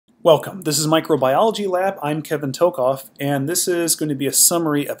Welcome. This is Microbiology Lab. I'm Kevin Tokoph, and this is going to be a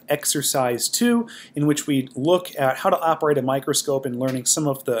summary of Exercise 2, in which we look at how to operate a microscope and learning some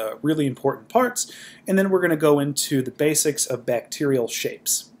of the really important parts, and then we're going to go into the basics of bacterial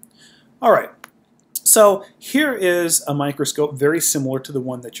shapes. All right, so here is a microscope very similar to the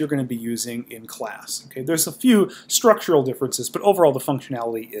one that you're going to be using in class. Okay, there's a few structural differences, but overall the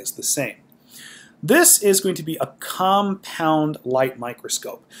functionality is the same. This is going to be a compound light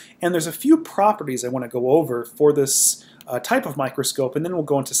microscope, and there's a few properties I want to go over for this type of microscope, and then we'll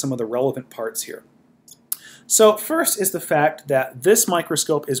go into some of the relevant parts here. So first is the fact that this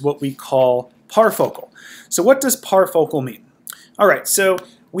microscope is what we call parfocal. So what does parfocal mean? All right, so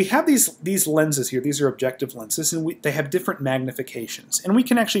we have these lenses here. These are objective lenses, and they have different magnifications. And we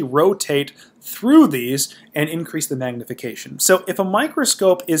can actually rotate through these and increase the magnification. So if a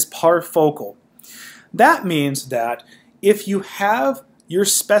microscope is parfocal, that means that if you have your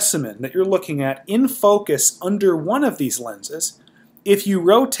specimen that you're looking at in focus under one of these lenses, if you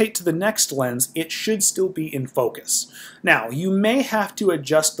rotate to the next lens, it should still be in focus. Now, you may have to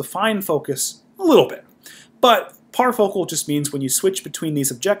adjust the fine focus a little bit, but parfocal just means when you switch between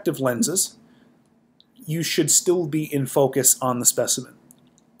these objective lenses, you should still be in focus on the specimen.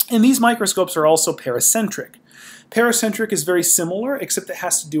 And these microscopes are also paracentric. Paracentric is very similar, except it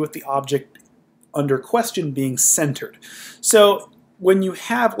has to do with the object under question being centered. So when you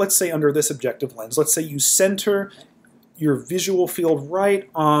have, let's say under this objective lens, let's say you center your visual field right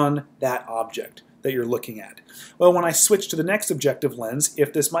on that object that you're looking at. Well, when I switch to the next objective lens,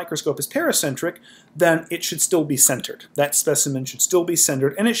 if this microscope is paracentric, then it should still be centered. That specimen should still be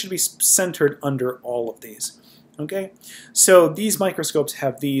centered, and it should be centered under all of these. Okay? So these microscopes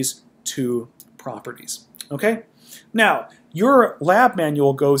have these two properties. Okay? Now, your lab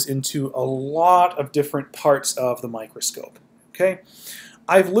manual goes into a lot of different parts of the microscope. Okay?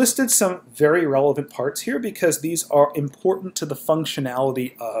 I've listed some very relevant parts here because these are important to the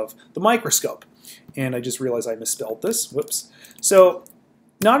functionality of the microscope. And I just realized I misspelled this. Whoops. So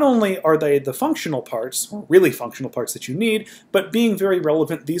not only are they the functional parts, or really functional parts that you need, but being very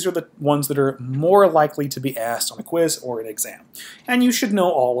relevant, these are the ones that are more likely to be asked on a quiz or an exam. And you should know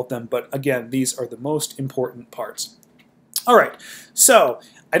all of them, but again, these are the most important parts. All right, so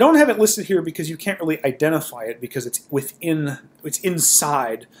I don't have it listed here because you can't really identify it because it's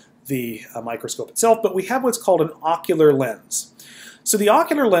inside the microscope itself, but we have what's called an ocular lens. So the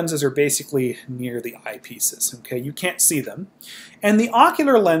ocular lenses are basically near the eyepieces, okay? You can't see them. And the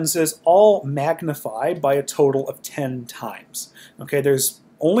ocular lenses all magnify by a total of 10 times, okay? There's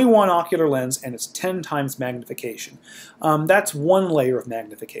only one ocular lens, and it's 10 times magnification. That's one layer of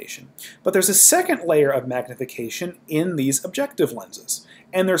magnification. But there's a second layer of magnification in these objective lenses,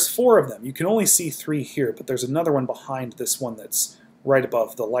 and there's 4 of them. You can only see 3 here, but there's another one behind this one that's right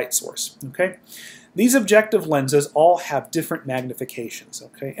above the light source. Okay? These objective lenses all have different magnifications,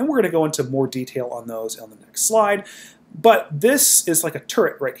 okay? And we're going to go into more detail on those on the next slide. But this is like a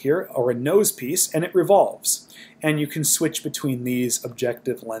turret right here, or a nose piece, and it revolves. And you can switch between these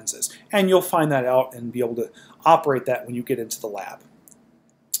objective lenses. And you'll find that out and be able to operate that when you get into the lab.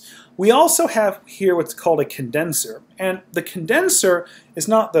 We also have here what's called a condenser. And the condenser is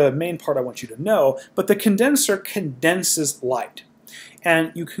not the main part I want you to know, but the condenser condenses light.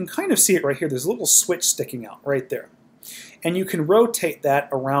 And you can kind of see it right here. There's a little switch sticking out right there. And you can rotate that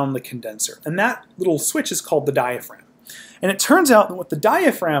around the condenser. And that little switch is called the diaphragm. And it turns out that what the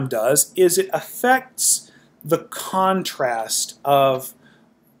diaphragm does is it affects the contrast of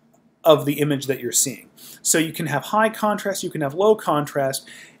the image that you're seeing. So you can have high contrast, you can have low contrast,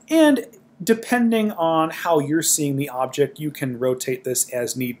 and depending on how you're seeing the object, you can rotate this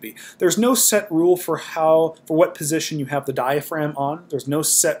as need be. There's no set rule for what position you have the diaphragm on. There's no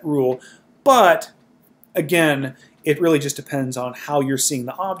set rule, but again, it really just depends on how you're seeing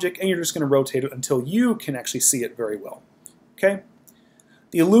the object, and you're just going to rotate it until you can actually see it very well. Okay?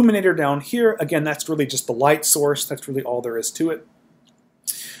 The illuminator down here, again, that's really just the light source. That's really all there is to it.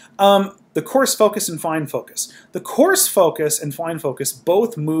 The coarse focus and fine focus. The coarse focus and fine focus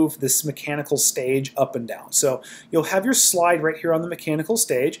both move this mechanical stage up and down. So you'll have your slide right here on the mechanical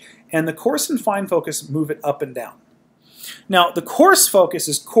stage, and the coarse and fine focus move it up and down. Now, the coarse focus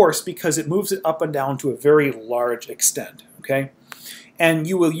is coarse because it moves it up and down to a very large extent, okay? And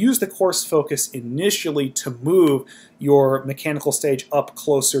you will use the coarse focus initially to move your mechanical stage up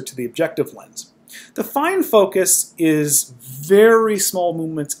closer to the objective lens. The fine focus is very small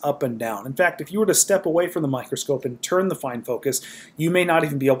movements up and down. In fact, if you were to step away from the microscope and turn the fine focus, you may not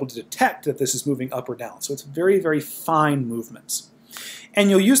even be able to detect that this is moving up or down. So it's very, very fine movements. And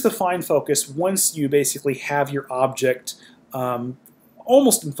you'll use the fine focus once you basically have your object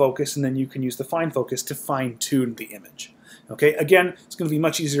almost in focus, and then you can use the fine focus to fine-tune the image. Okay, again, it's going to be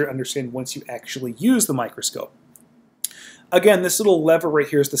much easier to understand once you actually use the microscope. Again, this little lever right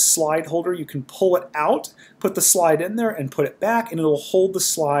here is the slide holder. You can pull it out, put the slide in there, and put it back, and it'll hold the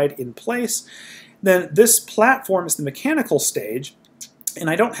slide in place. Then this platform is the mechanical stage, and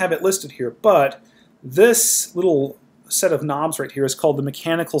I don't have it listed here, but this little set of knobs right here is called the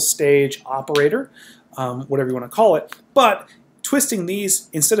mechanical stage operator, whatever you want to call it. But twisting these,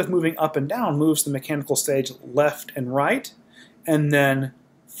 instead of moving up and down, moves the mechanical stage left and right, and then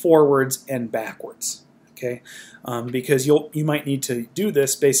forwards and backwards. Okay, because you might need to do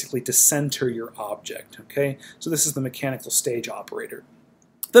this basically to center your object. Okay, so this is the mechanical stage operator.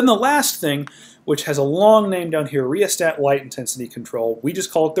 Then the last thing, which has a long name down here, rheostat light intensity control. We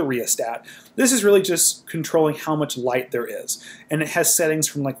just call it the rheostat. This is really just controlling how much light there is. And it has settings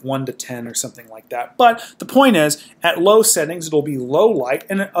from like 1 to 10 or something like that. But the point is, at low settings, it'll be low light,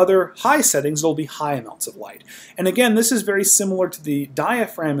 and at other high settings, it'll be high amounts of light. And again, this is very similar to the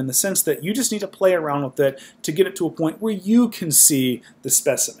diaphragm in the sense that you just need to play around with it to get it to a point where you can see the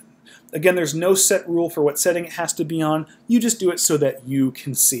specimen. Again, there's no set rule for what setting it has to be on. You just do it so that you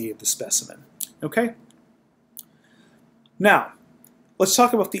can see the specimen. Okay? Now, let's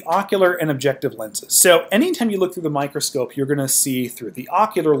talk about the ocular and objective lenses. So anytime you look through the microscope, you're going to see through the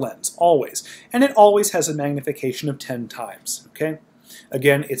ocular lens, always. And it always has a magnification of 10 times. Okay?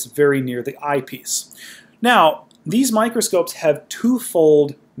 Again, it's very near the eyepiece. Now, these microscopes have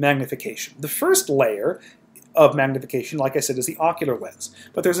twofold magnification. The first layer of magnification, like I said, is the ocular lens.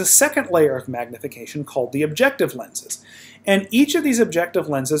 But there's a second layer of magnification called the objective lenses. And each of these objective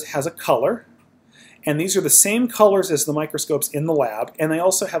lenses has a color, and these are the same colors as the microscopes in the lab, and they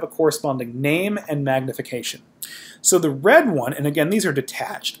also have a corresponding name and magnification. So the red one, and again, these are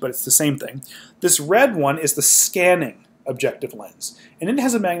detached, but it's the same thing. This red one is the scanning objective lens, and it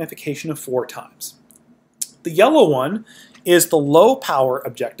has a magnification of 4 times. The yellow one is the low power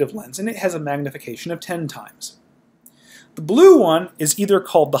objective lens, and it has a magnification of 10 times. The blue one is either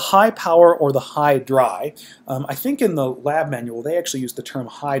called the high power or the high dry. I think in the lab manual they actually use the term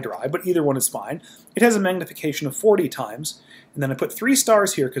high dry, but either one is fine. It has a magnification of 40 times. And then I put 3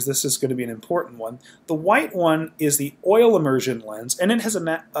 stars here because this is going to be an important one. The white one is the oil immersion lens, and it has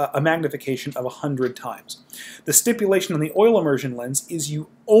a magnification of 100 times. The stipulation on the oil immersion lens is you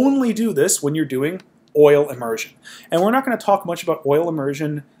only do this when you're doing oil immersion. And we're not going to talk much about oil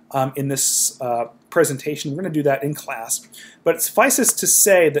immersion in this presentation. We're going to do that in class. But it suffices to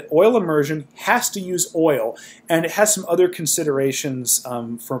say that oil immersion has to use oil, and it has some other considerations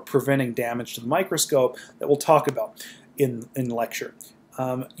for preventing damage to the microscope that we'll talk about in lecture.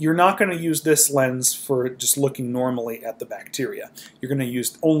 You're not going to use this lens for just looking normally at the bacteria. You're going to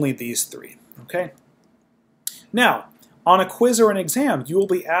use only these 3. Okay? Now, on a quiz or an exam, you will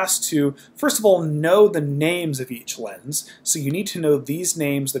be asked to, first of all, know the names of each lens. So you need to know these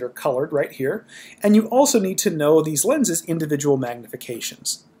names that are colored right here. And you also need to know these lenses' individual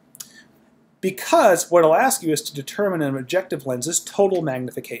magnifications. Because what it'll ask you is to determine an objective lens's total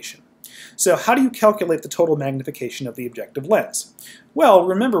magnification. So how do you calculate the total magnification of the objective lens? Well,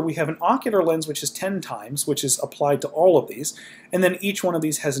 remember, we have an ocular lens which is 10 times, which is applied to all of these, and then each one of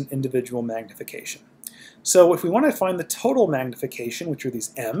these has an individual magnification. So if we want to find the total magnification, which are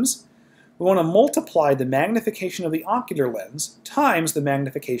these M's, we want to multiply the magnification of the ocular lens times the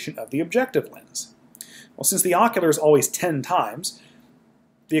magnification of the objective lens. Well, since the ocular is always 10 times,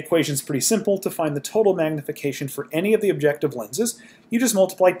 the equation is pretty simple. To find the total magnification for any of the objective lenses, you just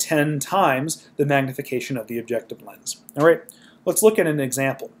multiply 10 times the magnification of the objective lens. All right, let's look at an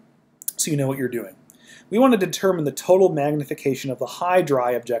example so you know what you're doing. We want to determine the total magnification of the high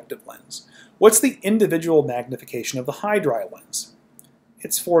dry objective lens. What's the individual magnification of the high dry lens?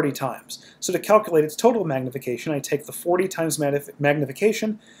 It's 40 times. So to calculate its total magnification, I take the 40 times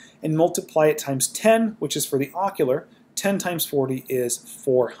magnification and multiply it times 10, which is for the ocular. 10 times 40 is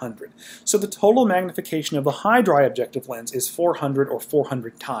 400. So the total magnification of the high dry objective lens is 400 or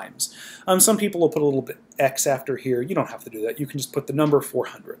 400 times. Some people will put a little bit X after here. You don't have to do that. You can just put the number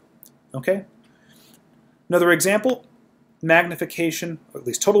 400. Okay? Another example. Magnification, or at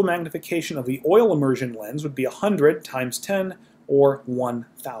least total magnification of the oil immersion lens would be 100 times 10 or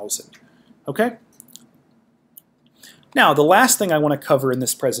 1,000. Okay? Now, the last thing I want to cover in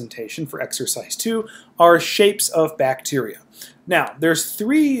this presentation for exercise 2 are shapes of bacteria. Now, there's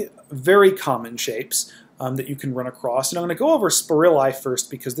 3 very common shapes that you can run across, and I'm going to go over Spirilla first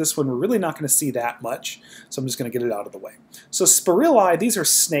because this one we're really not going to see that much, so I'm just going to get it out of the way. So Spirilla, these are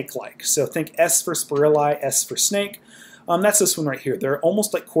snake-like, so think S for Spirilla, S for snake. That's this one right here. They're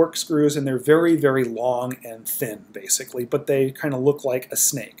almost like corkscrews, and they're very, very long and thin, basically, but they kind of look like a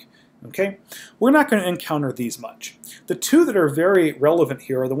snake. Okay? We're not going to encounter these much. The two that are very relevant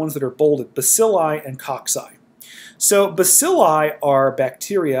here are the ones that are bolded, bacilli and cocci. So bacilli are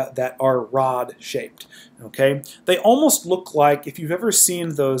bacteria that are rod-shaped. Okay? They almost look like, if you've ever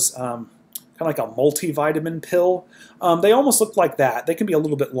seen those kind of like a multivitamin pill, they almost look like that. They can be a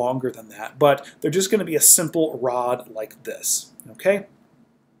little bit longer than that, but they're just going to be a simple rod like this. Okay?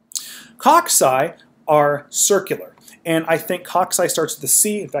 Cocci are circular. And I think cocci starts with a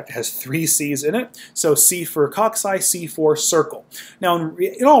C. In fact, it has 3 C's in it. So C for cocci, C for circle. Now,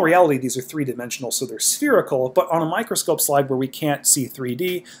 in all reality, these are 3-dimensional, so they're spherical. But on a microscope slide where we can't see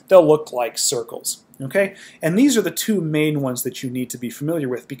 3D, they'll look like circles. Okay? And these are the 2 main ones that you need to be familiar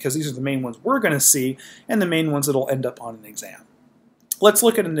with, because these are the main ones we're going to see and the main ones that will end up on an exam. Let's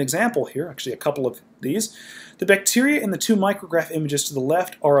look at an example here, actually a couple of these. The bacteria in the 2 micrograph images to the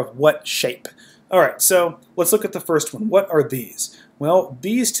left are of what shape? All right, so let's look at the first one. What are these? Well,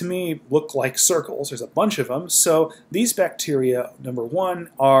 these to me look like circles. There's a bunch of them. So these bacteria, number 1,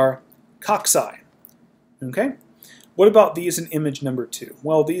 are cocci. Okay? What about these in image number 2?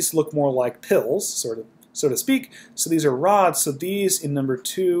 Well, these look more like pills, sort of, so to speak. So these are rods. So these in number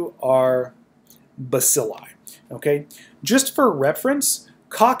 2 are bacilli. Okay? Just for reference,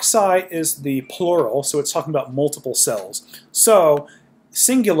 cocci is the plural, so it's talking about multiple cells. So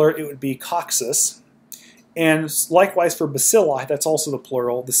singular, it would be coccus, and likewise for bacilli, that's also the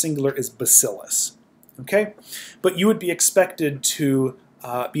plural. The singular is bacillus. Okay, but you would be expected to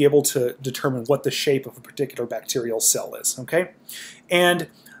be able to determine what the shape of a particular bacterial cell is. Okay, and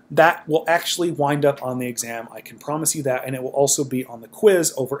that will actually wind up on the exam. I can promise you that, and it will also be on the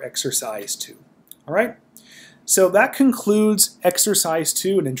quiz over exercise 2. All right. So that concludes exercise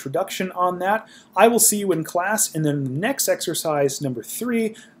 2, an introduction on that. I will see you in class, and then the next exercise, number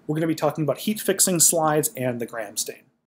 3, we're going to be talking about heat fixing slides and the gram stain.